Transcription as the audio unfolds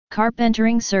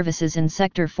Carpentering services in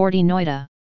Sector 40 Noida.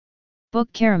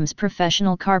 Book Carems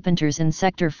professional carpenters in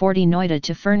Sector 40 Noida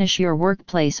to furnish your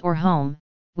workplace or home,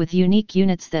 with unique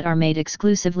units that are made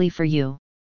exclusively for you.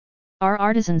 Our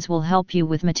artisans will help you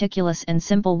with meticulous and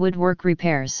simple woodwork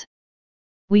repairs.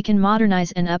 We can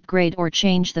modernize and upgrade or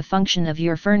change the function of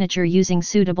your furniture using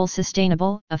suitable,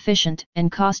 sustainable, efficient, and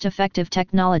cost-effective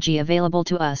technology available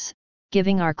to us,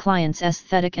 giving our clients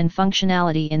aesthetic and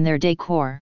functionality in their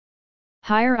decor.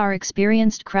 Hire our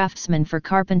experienced craftsmen for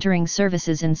carpentering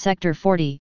services in Sector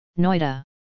 40, Noida.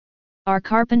 Our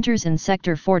carpenters in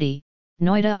Sector 40,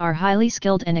 Noida are highly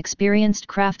skilled and experienced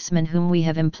craftsmen whom we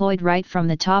have employed right from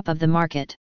the top of the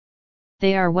market.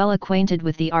 They are well acquainted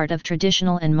with the art of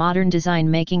traditional and modern design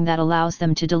making that allows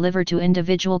them to deliver to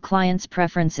individual clients'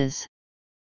 preferences.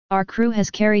 Our crew has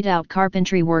carried out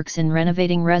carpentry works in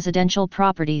renovating residential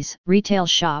properties, retail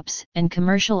shops, and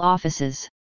commercial offices.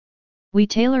 We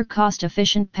tailor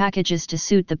cost-efficient packages to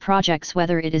suit the projects,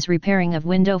 whether it is repairing of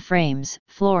window frames,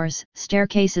 floors,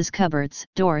 staircases, cupboards,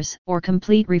 doors, or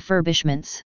complete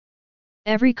refurbishments.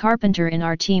 Every carpenter in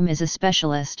our team is a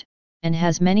specialist, and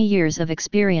has many years of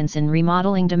experience in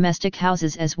remodeling domestic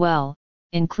houses as well,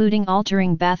 including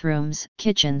altering bathrooms,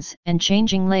 kitchens, and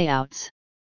changing layouts.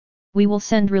 We will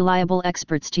send reliable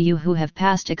experts to you who have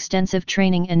passed extensive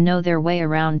training and know their way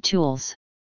around tools.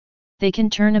 They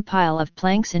can turn a pile of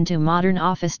planks into modern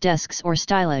office desks or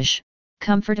stylish,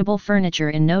 comfortable furniture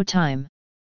in no time.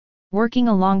 Working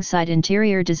alongside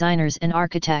interior designers and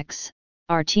architects,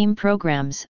 our team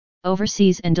programs,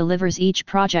 oversees and delivers each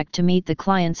project to meet the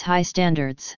client's high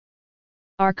standards.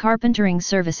 Our carpentering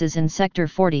services in Sector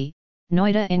 40,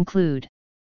 Noida include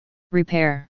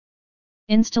repair,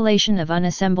 installation of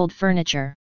unassembled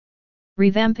furniture,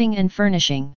 revamping and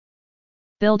furnishing,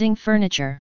 building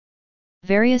furniture,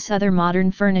 various other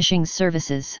modern furnishing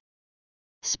services.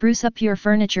 Spruce up your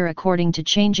furniture according to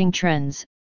changing trends.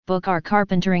 Book our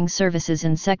carpentering services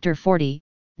in Sector 40,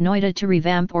 Noida to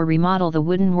revamp or remodel the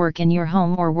wooden work in your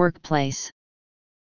home or workplace.